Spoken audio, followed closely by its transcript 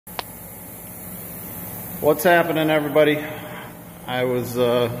What's happening, everybody? I was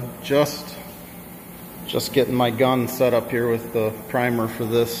just getting my gun set up here with the primer for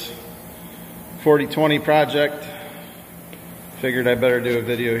this 4020 project. Figured I better do a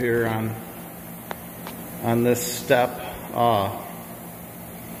video here on this step.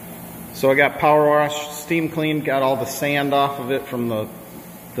 So I got power washed, steam cleaned, got all the sand off of it from the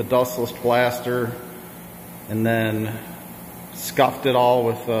dustless plaster, and then scuffed it all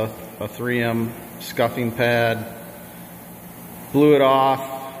with a 3M scuffing pad. Blew it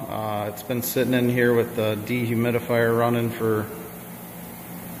off. It's been sitting in here with the dehumidifier running for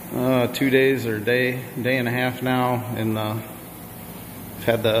 2 days or day and a half now, and I've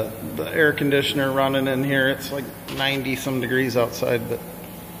had the air conditioner running in here. It's like 90 some degrees outside, but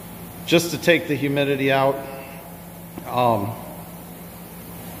just to take the humidity out.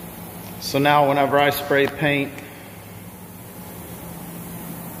 So now whenever I spray paint,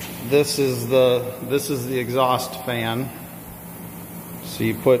 this is the exhaust fan. So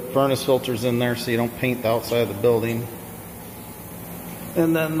you put furnace filters in there so you don't paint the outside of the building.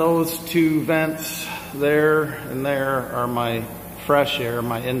 And then those two vents there and there are my fresh air,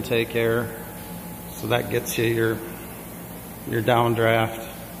 my intake air. So that gets you your downdraft.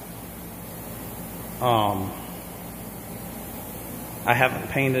 I haven't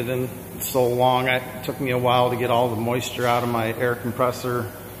painted in so long. It took me a while to get all the moisture out of my air compressor.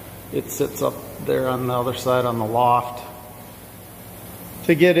 It sits up there on the other side on the loft.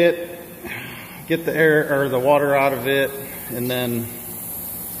 To get the air or the water out of it, and then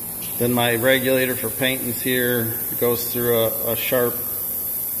my regulator for painting's here. It goes through a sharp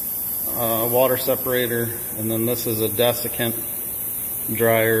water separator, and then this is a desiccant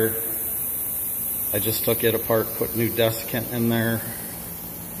dryer. I just took it apart, put new desiccant in there.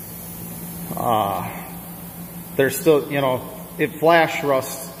 There's still, it flash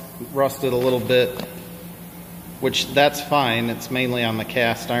rusted a little bit, which that's fine. It's mainly on the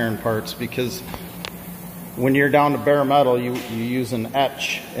cast iron parts, because when you're down to bare metal, you use an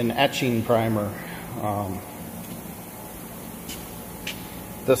etching primer.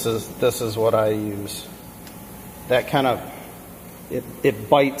 This is what I use. That kind of it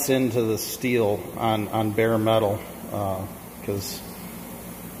bites into the steel on bare metal, because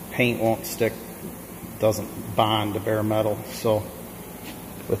paint won't stick, doesn't bond to bare metal. So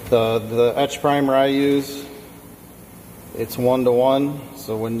with the etch primer I use, it's 1-to-1.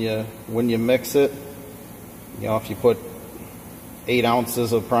 So when you mix it, if you put 8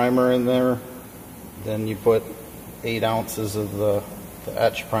 ounces of primer in there, then you put 8 ounces of the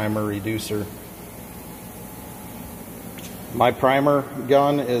etch primer reducer. My primer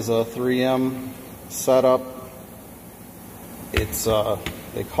gun is a 3M setup. It's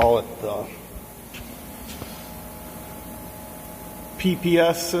they call it the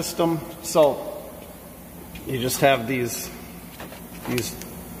PPS system. So you just have these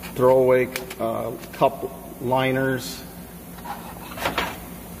throwaway cup liners,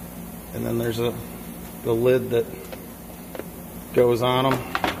 and then there's the lid that goes on them.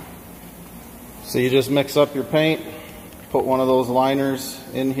 So you just mix up your paint, put one of those liners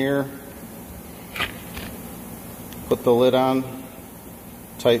in here, put the lid on,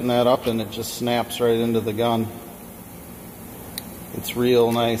 tighten that up, and it just snaps right into the gun. It's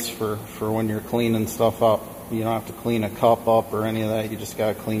real nice for when you're cleaning stuff up. You don't have to clean a cup up or any of that. You just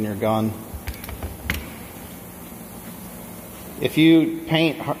got to clean your gun. If you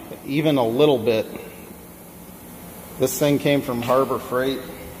paint even a little bit, this thing came from Harbor Freight.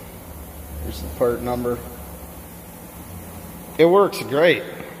 Here's the part number. It works great.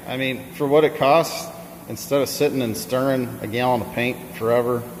 I mean, for what it costs, instead of sitting and stirring a gallon of paint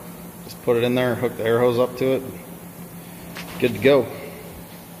forever, just put it in there, hook the air hose up to it. Good to go.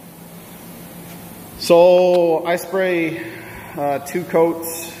 So I spray 2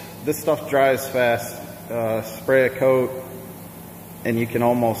 coats. This stuff dries fast. Spray a coat, and you can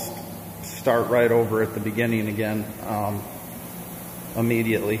almost start right over at the beginning again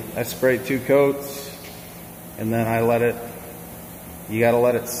immediately. I spray 2 coats, and then you gotta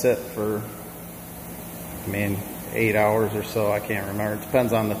let it sit for, 8 hours or so. I can't remember. It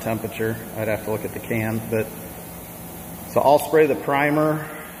depends on the temperature. I'd have to look at the can. But so I'll spray the primer,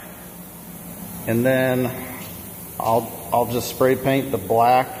 and then I'll just spray paint the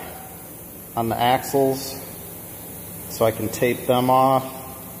black on the axles so I can tape them off.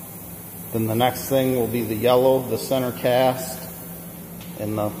 Then the next thing will be the yellow, the center cast,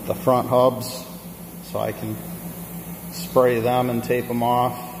 and the front hubs, so I can spray them and tape them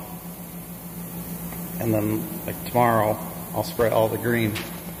off. And then like tomorrow, I'll spray all the green.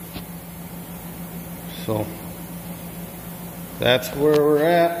 So that's where we're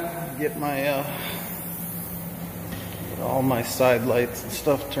at. Get my all my side lights and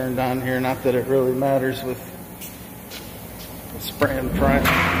stuff turned on here. Not that it really matters with the spray and primer.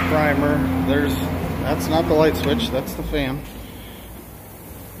 That's not the light switch, that's the fan.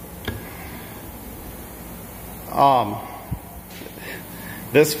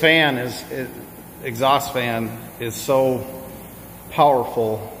 This fan exhaust fan is so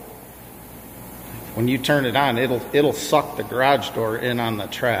powerful. When you turn it on, it'll suck the garage door in on the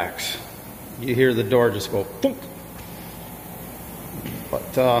tracks. You hear the door just go thunk.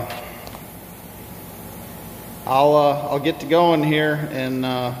 But I'll get to going here, and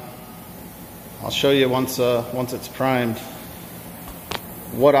I'll show you once it's primed.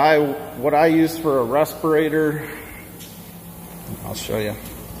 What I use for a respirator, I'll show you.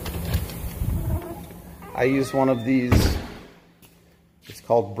 I use one of these. It's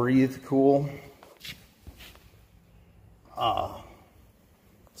called Breathe Cool.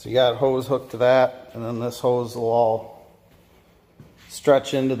 So you got a hose hooked to that, and then this hose will all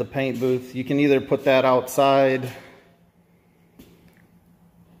stretch into the paint booth. You can either put that outside.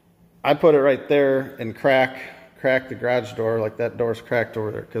 I put it right there and crack the garage door, like that door's cracked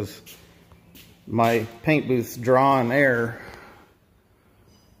over there, because my paint booth's drawing air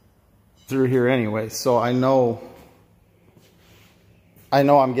through here anyway, so I know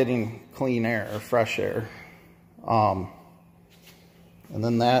I'm getting clean air, or fresh air. And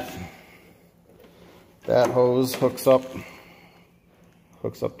then that hose hooks up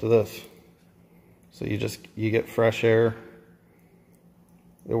to this, so you get fresh air.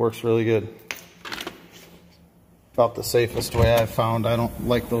 It works really good. About the safest way I've found. I don't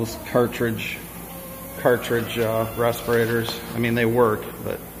like those cartridge respirators. I mean, they work,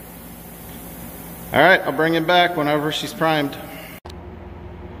 but all right, I'll bring it back whenever she's primed.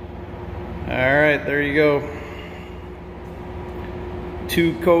 All right, there you go.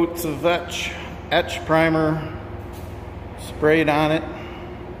 2 coats of etch primer sprayed on it.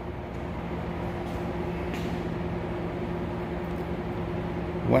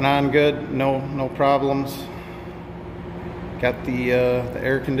 Went on good, no problems. Got the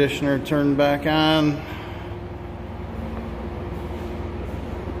air conditioner turned back on.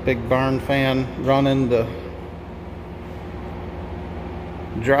 Big barn fan running to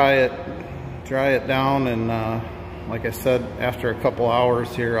dry it down, and like I said, after a couple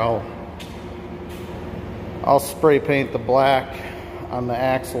hours here, I'll spray paint the black on the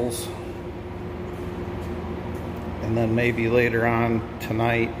axles, and then maybe later on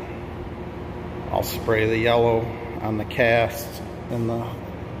tonight I'll spray the yellow on the casts and the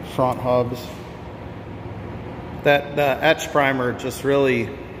front hubs. The etch primer just really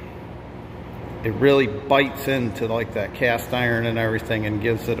bites into like that cast iron and everything, and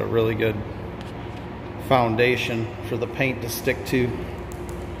gives it a really good foundation for the paint to stick to.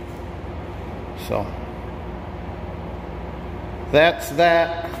 So that's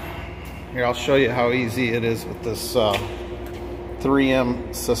that. Here, I'll show you how easy it is with this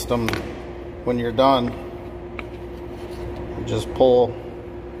 3M system. When you're done, you just pull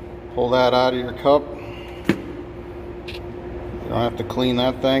that out of your cup. You don't have to clean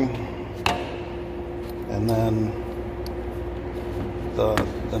that thing. And then the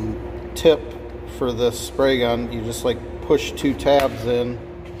tip for this spray gun, you just like push 2 tabs in.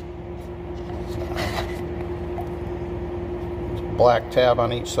 Black tab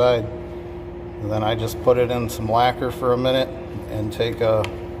on each side. And then I just put it in some lacquer for a minute and take a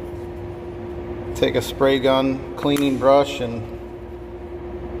spray gun cleaning brush and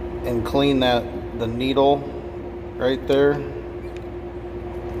clean the needle right there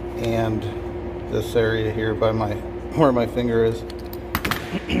and this area here by where my finger is.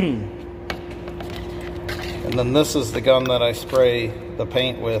 And then this is the gun that I spray the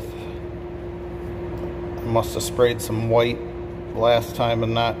paint with. I must have sprayed some white last time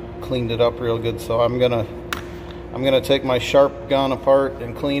and not cleaned it up real good, so I'm gonna take my sharp gun apart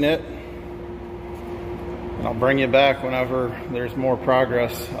and clean it, and I'll bring you back whenever there's more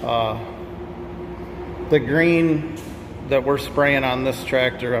progress. The green that we're spraying on this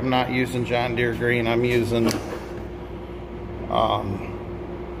tractor, I'm not using John Deere green, I'm using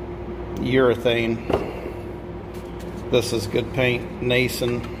urethane. This is good paint.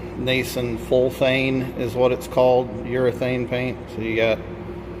 Nason Full-Thane is what it's called, urethane paint. So you got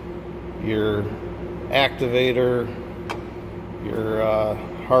your activator, your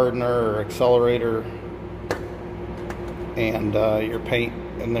hardener or accelerator, and your paint.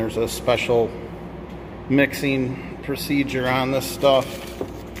 And there's a special mixing procedure on this stuff.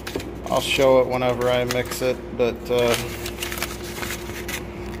 I'll show it whenever I mix it, but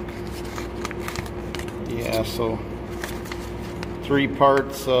yeah, so 3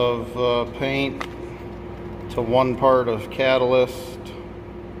 parts of paint, to 1 part of catalyst,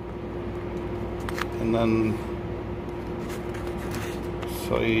 and then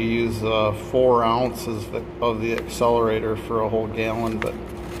so you use 4 ounces of the accelerator for a whole gallon, but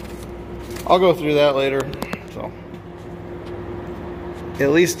I'll go through that later. So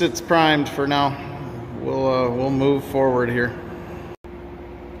at least it's primed for now. We'll move forward here.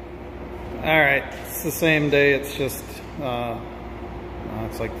 All right, it's the same day. It's just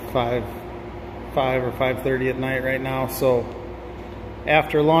it's like 5 or 5:30 at night right now. So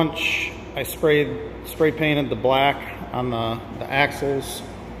after lunch, I spray painted the black on the axles.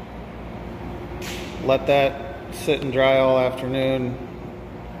 Let that sit and dry all afternoon.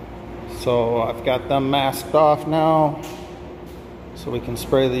 So I've got them masked off now, so we can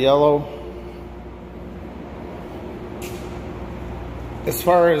spray the yellow. As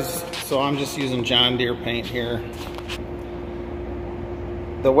far as, so I'm just using John Deere paint here.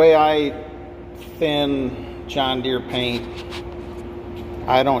 The way I thin John Deere paint,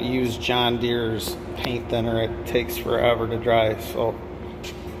 I don't use John Deere's paint thinner. It takes forever to dry, so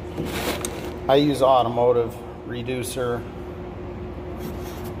I use automotive reducer,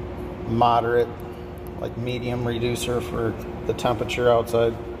 moderate, like medium reducer for the temperature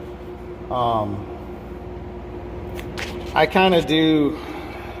outside. I kind of do,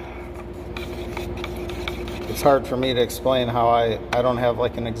 it's hard for me to explain how I don't have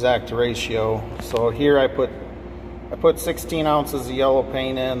like an exact ratio. So here I put 16 ounces of yellow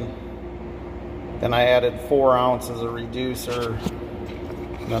paint in, then I added 4 ounces of reducer,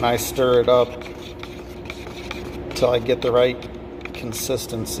 and then I stir it up until I get the right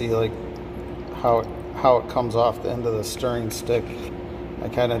consistency, like how it comes off the end of the stirring stick. I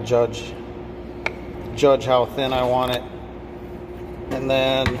kind of judge how thin I want it, and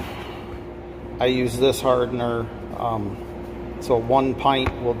then I use this hardener. So 1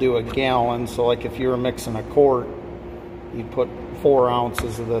 pint will do a gallon. So like if you were mixing a quart, you'd put 4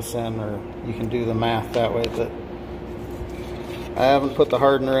 ounces of this in, or you can do the math that way. But I haven't put the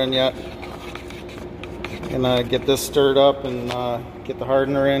hardener in yet. And get this stirred up and get the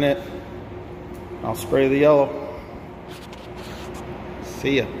hardener in it. I'll spray the yellow.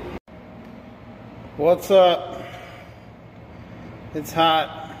 See ya. What's up? It's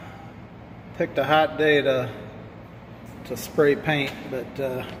hot. Picked a hot day to spray paint, but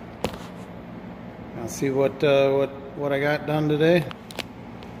I'll see what I got done today.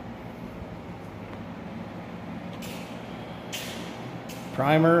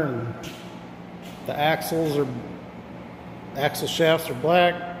 Primer, and the axle shafts are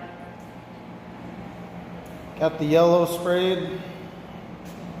black. Got the yellow sprayed.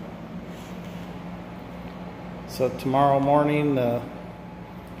 So tomorrow morning,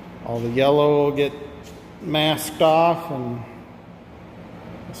 all the yellow will get masked off, and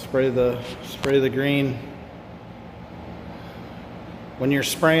spray the green. When you're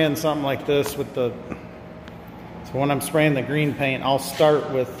spraying something like this with so when I'm spraying the green paint, I'll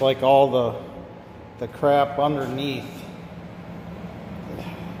start with like all the crap underneath.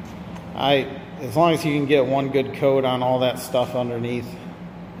 As long as you can get one good coat on all that stuff underneath,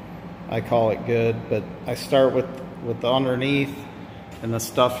 I call it good. But I start with the underneath, and the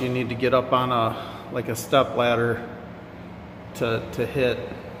stuff you need to get up on a step ladder to hit.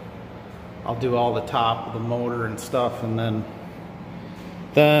 I'll do all the top of the motor and stuff, and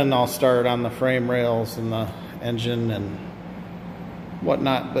then I'll start on the frame rails and the engine and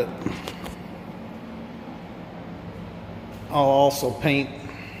whatnot. But I'll also paint.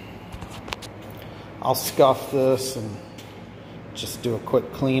 I'll scuff this and just do a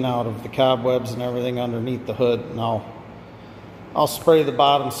quick clean out of the cobwebs and everything underneath the hood, and I'll spray the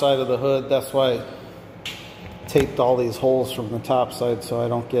bottom side of the hood. That's why I taped all these holes from the top side, so I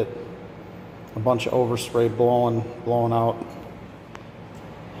don't get a bunch of overspray blowing out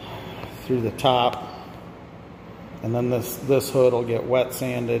through the top. And then this hood will get wet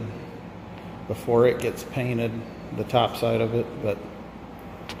sanded before it gets painted, the top side of it. But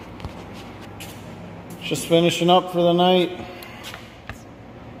just finishing up for the night,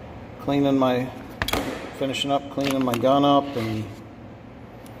 finishing up cleaning my gun up, and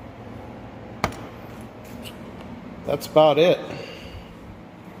that's about it.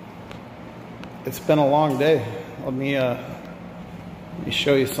 It's been a long day. Let me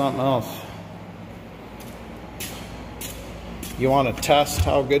show you something else. You want to test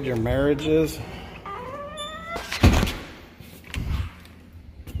how good your marriage is?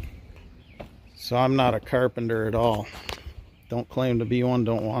 So I'm not a carpenter at all. Don't claim to be one,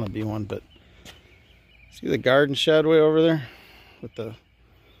 don't want to be one, but see the garden shed way over there with the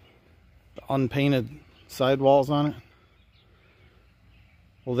unpainted sidewalls on it?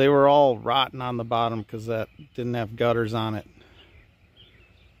 Well, they were all rotten on the bottom because that didn't have gutters on it.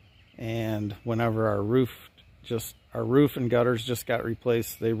 And whenever our roof and gutters just got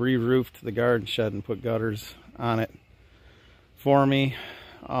replaced, they re-roofed the garden shed and put gutters on it for me.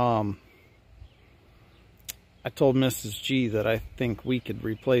 I told Mrs. G that I think we could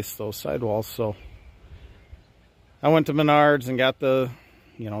replace those sidewalls, so I went to Menards and got the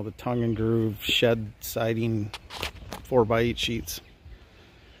tongue and groove shed siding 4x8 sheets.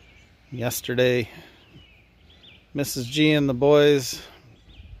 Yesterday, Mrs. G and the boys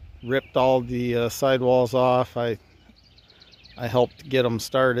ripped all the sidewalls off. I helped get them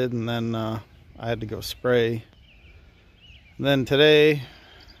started, and then I had to go spray. And then today,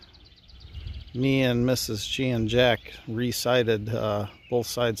 me and Mrs. G and Jack re-sided both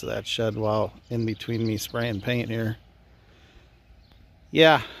sides of that shed while in between me spraying paint here.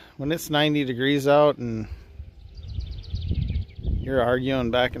 Yeah, when it's 90 degrees out and you're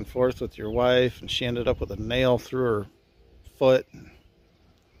arguing back and forth with your wife and she ended up with a nail through her foot.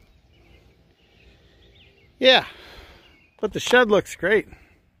 Yeah, but the shed looks great.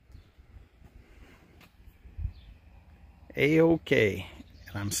 A-okay.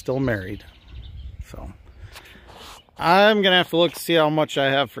 And I'm still married. So I'm gonna have to look to see how much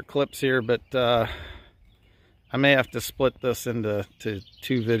I have for clips here, but I may have to split this into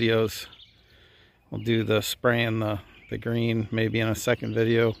two videos. We'll do the spraying the green maybe in a second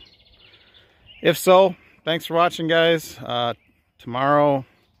video. If so, thanks for watching, guys. Tomorrow's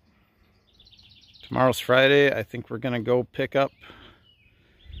Friday. I think we're gonna go pick up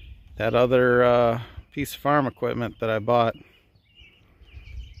that other piece of farm equipment that I bought.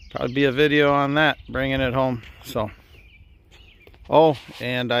 Probably be a video on that, bringing it home. So, oh,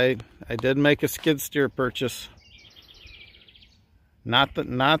 and I did make a skid steer purchase. Not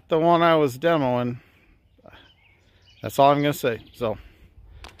the one I was demoing. That's all I'm gonna say. So,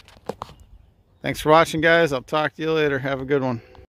 thanks for watching, guys. I'll talk to you later. Have a good one.